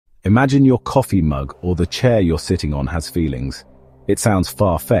Imagine your coffee mug or the chair you're sitting on has feelings. It sounds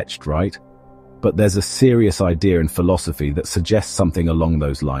far-fetched, right? But there's a serious idea in philosophy that suggests something along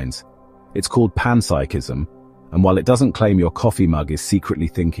those lines. It's called panpsychism, and while it doesn't claim your coffee mug is secretly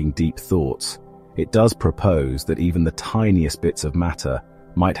thinking deep thoughts, it does propose that even the tiniest bits of matter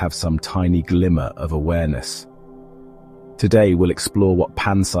might have some tiny glimmer of awareness. Today we'll explore what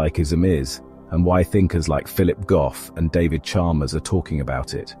panpsychism is and why thinkers like Philip Goff and David Chalmers are talking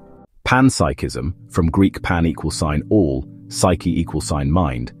about it. Panpsychism, from Greek pan = all, psyche =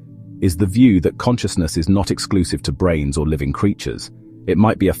 mind, is the view that consciousness is not exclusive to brains or living creatures. It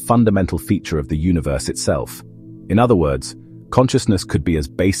might be a fundamental feature of the universe itself. In other words, consciousness could be as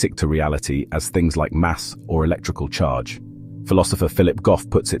basic to reality as things like mass or electrical charge. Philosopher Philip Goff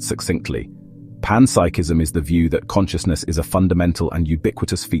puts it succinctly: panpsychism is the view that consciousness is a fundamental and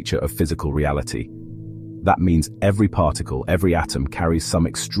ubiquitous feature of physical reality. That means every particle, every atom carries some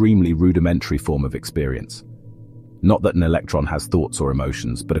extremely rudimentary form of experience. Not that an electron has thoughts or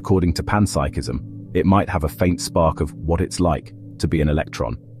emotions, but according to panpsychism, it might have a faint spark of what it's like to be an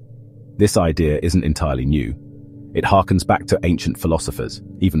electron. This idea isn't entirely new. It harkens back to ancient philosophers.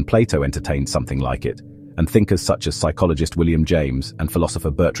 Even Plato entertained something like it, and thinkers such as psychologist William James and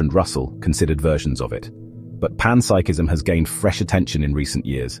philosopher Bertrand Russell considered versions of it. But panpsychism has gained fresh attention in recent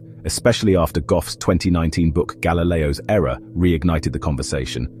years, especially after Goff's 2019 book Galileo's Error reignited the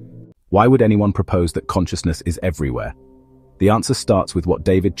conversation. Why would anyone propose that consciousness is everywhere? The answer starts with what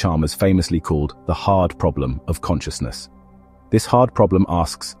David Chalmers famously called the hard problem of consciousness. This hard problem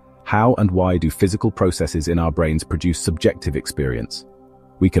asks, how and why do physical processes in our brains produce subjective experience?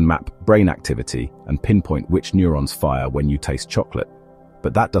 We can map brain activity and pinpoint which neurons fire when you taste chocolate,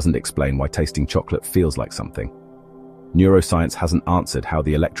 but that doesn't explain why tasting chocolate feels like something. Neuroscience hasn't answered how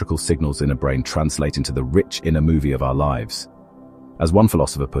the electrical signals in a brain translate into the rich inner movie of our lives. As one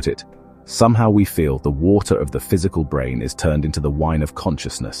philosopher put it, somehow we feel the water of the physical brain is turned into the wine of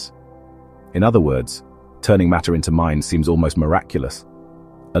consciousness. In other words, turning matter into mind seems almost miraculous,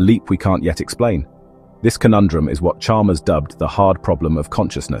 a leap we can't yet explain. This conundrum is what Chalmers dubbed the hard problem of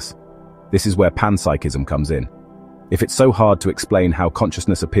consciousness. This is where panpsychism comes in. If it's so hard to explain how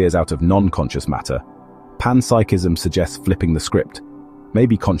consciousness appears out of non-conscious matter, panpsychism suggests flipping the script.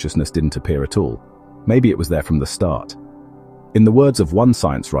 Maybe consciousness didn't appear at all. Maybe it was there from the start. In the words of one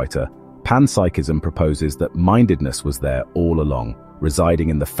science writer, panpsychism proposes that mindedness was there all along, residing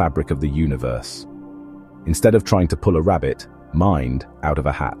in the fabric of the universe. Instead of trying to pull a rabbit, mind, out of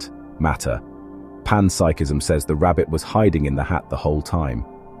a hat, matter, panpsychism says the rabbit was hiding in the hat the whole time.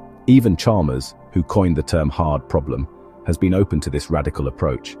 Even Chalmers, who coined the term hard problem, has been open to this radical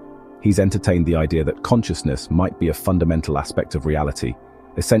approach. He's entertained the idea that consciousness might be a fundamental aspect of reality,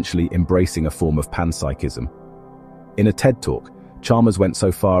 essentially embracing a form of panpsychism. In a TED Talk, Chalmers went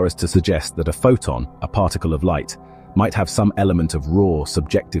so far as to suggest that a photon, a particle of light, might have some element of raw,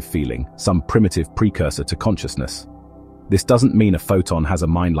 subjective feeling, some primitive precursor to consciousness. This doesn't mean a photon has a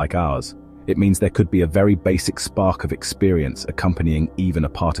mind like ours. It means there could be a very basic spark of experience accompanying even a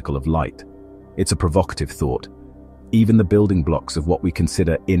particle of light. It's a provocative thought. Even the building blocks of what we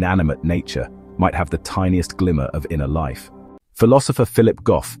consider inanimate nature might have the tiniest glimmer of inner life. Philosopher Philip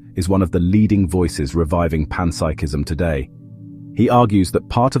Goff is one of the leading voices reviving panpsychism today. He argues that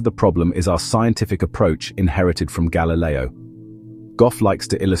part of the problem is our scientific approach inherited from Galileo. Goff likes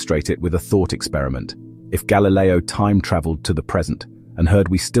to illustrate it with a thought experiment. If Galileo time-traveled to the present and heard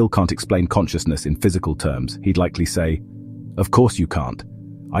we still can't explain consciousness in physical terms, he'd likely say, "Of course you can't.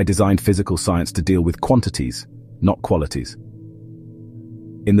 I designed physical science to deal with quantities, not qualities."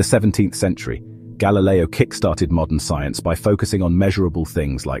 In the 17th century, Galileo kick-started modern science by focusing on measurable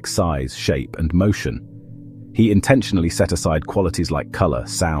things like size, shape, and motion. He intentionally set aside qualities like color,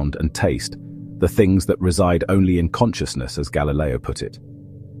 sound, and taste, the things that reside only in consciousness, as Galileo put it.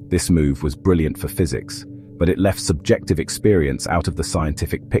 This move was brilliant for physics, but it left subjective experience out of the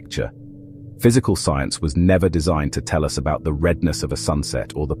scientific picture. Physical science was never designed to tell us about the redness of a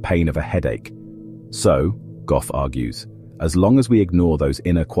sunset or the pain of a headache. So, Goff argues, as long as we ignore those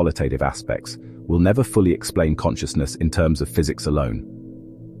inner qualitative aspects, we'll never fully explain consciousness in terms of physics alone.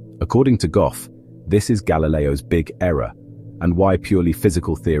 According to Goff, this is Galileo's big error, and why purely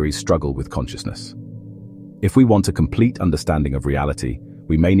physical theories struggle with consciousness. If we want a complete understanding of reality,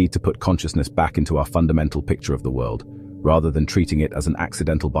 we may need to put consciousness back into our fundamental picture of the world, rather than treating it as an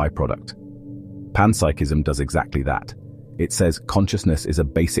accidental byproduct. Panpsychism does exactly that. It says consciousness is a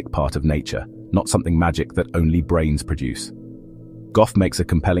basic part of nature, not something magic that only brains produce. Goff makes a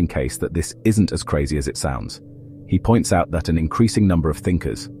compelling case that this isn't as crazy as it sounds. He points out that an increasing number of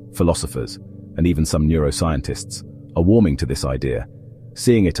thinkers, philosophers, and even some neuroscientists are warming to this idea.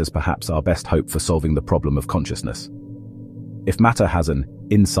 seeing it as perhaps our best hope for solving the problem of consciousness. If matter has an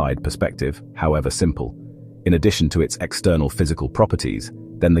inside perspective, however simple, in addition to its external physical properties,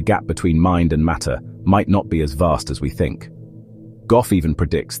 then the gap between mind and matter might not be as vast as we think. Goff even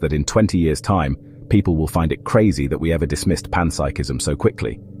predicts that in 20 years' time, people will find it crazy that we ever dismissed panpsychism so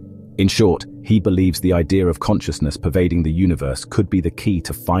quickly. In short, he believes the idea of consciousness pervading the universe could be the key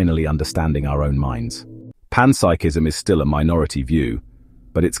to finally understanding our own minds. Panpsychism is still a minority view,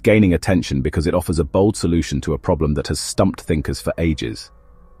 but it's gaining attention because it offers a bold solution to a problem that has stumped thinkers for ages.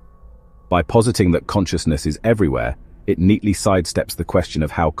 By positing that consciousness is everywhere, it neatly sidesteps the question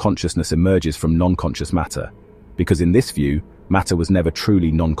of how consciousness emerges from non-conscious matter, because in this view, matter was never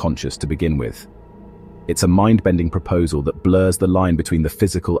truly non-conscious to begin with. It's a mind-bending proposal that blurs the line between the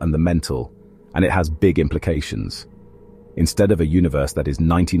physical and the mental, and it has big implications. Instead of a universe that is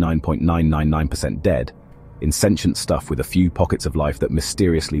 99.999% dead, insentient stuff with a few pockets of life that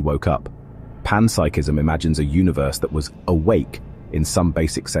mysteriously woke up, panpsychism imagines a universe that was awake in some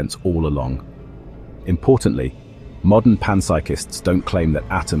basic sense all along. Importantly, modern panpsychists don't claim that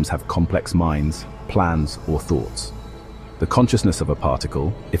atoms have complex minds, plans, or thoughts. The consciousness of a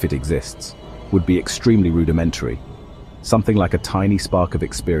particle, if it exists, would be extremely rudimentary, something like a tiny spark of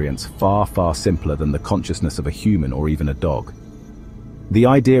experience far, far simpler than the consciousness of a human or even a dog. The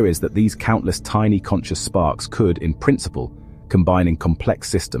idea is that these countless tiny conscious sparks could, in principle, combine in complex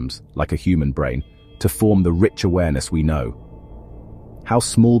systems, like a human brain, to form the rich awareness we know. How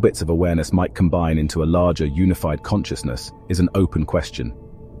small bits of awareness might combine into a larger, unified consciousness is an open question.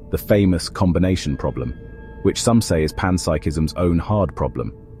 The famous combination problem, which some say is panpsychism's own hard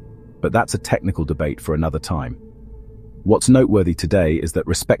problem. But that's a technical debate for another time. What's noteworthy today is that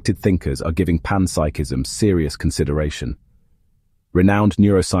respected thinkers are giving panpsychism serious consideration. Renowned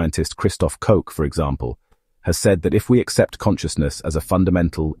neuroscientist Christoph Koch, for example, has said that if we accept consciousness as a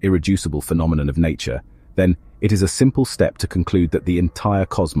fundamental, irreducible phenomenon of nature, then it is a simple step to conclude that the entire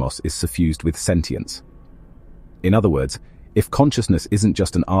cosmos is suffused with sentience. In other words, if consciousness isn't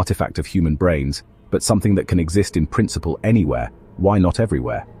just an artifact of human brains, but something that can exist in principle anywhere, why not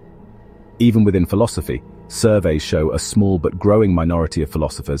everywhere? Even within philosophy, surveys show a small but growing minority of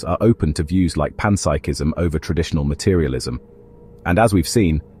philosophers are open to views like panpsychism over traditional materialism. And as we've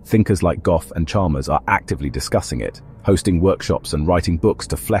seen, thinkers like Goff and Chalmers are actively discussing it, hosting workshops and writing books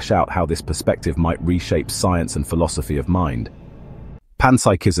to flesh out how this perspective might reshape science and philosophy of mind.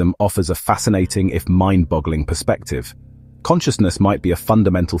 Panpsychism offers a fascinating, if mind-boggling perspective. Consciousness might be a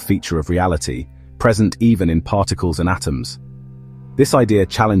fundamental feature of reality, present even in particles and atoms. This idea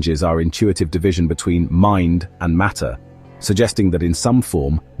challenges our intuitive division between mind and matter, suggesting that in some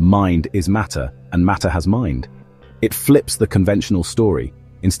form, mind is matter and matter has mind. It flips the conventional story.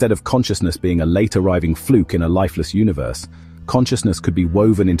 Instead of consciousness being a late-arriving fluke in a lifeless universe, consciousness could be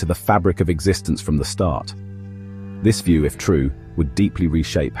woven into the fabric of existence from the start. This view, if true, would deeply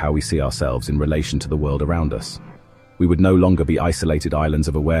reshape how we see ourselves in relation to the world around us. We would no longer be isolated islands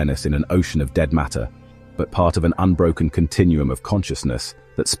of awareness in an ocean of dead matter, but part of an unbroken continuum of consciousness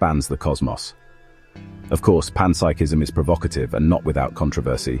that spans the cosmos. Of course, panpsychism is provocative and not without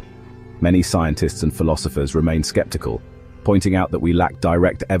controversy. Many scientists and philosophers remain skeptical, pointing out that we lack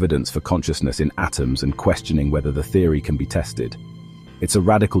direct evidence for consciousness in atoms and questioning whether the theory can be tested. It's a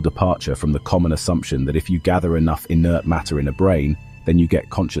radical departure from the common assumption that if you gather enough inert matter in a brain, then you get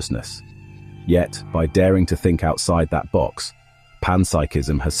consciousness. Yet, by daring to think outside that box,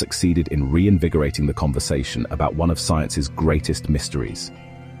 panpsychism has succeeded in reinvigorating the conversation about one of science's greatest mysteries.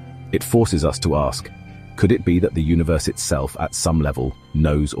 It forces us to ask, could it be that the universe itself, at some level,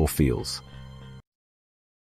 knows or feels?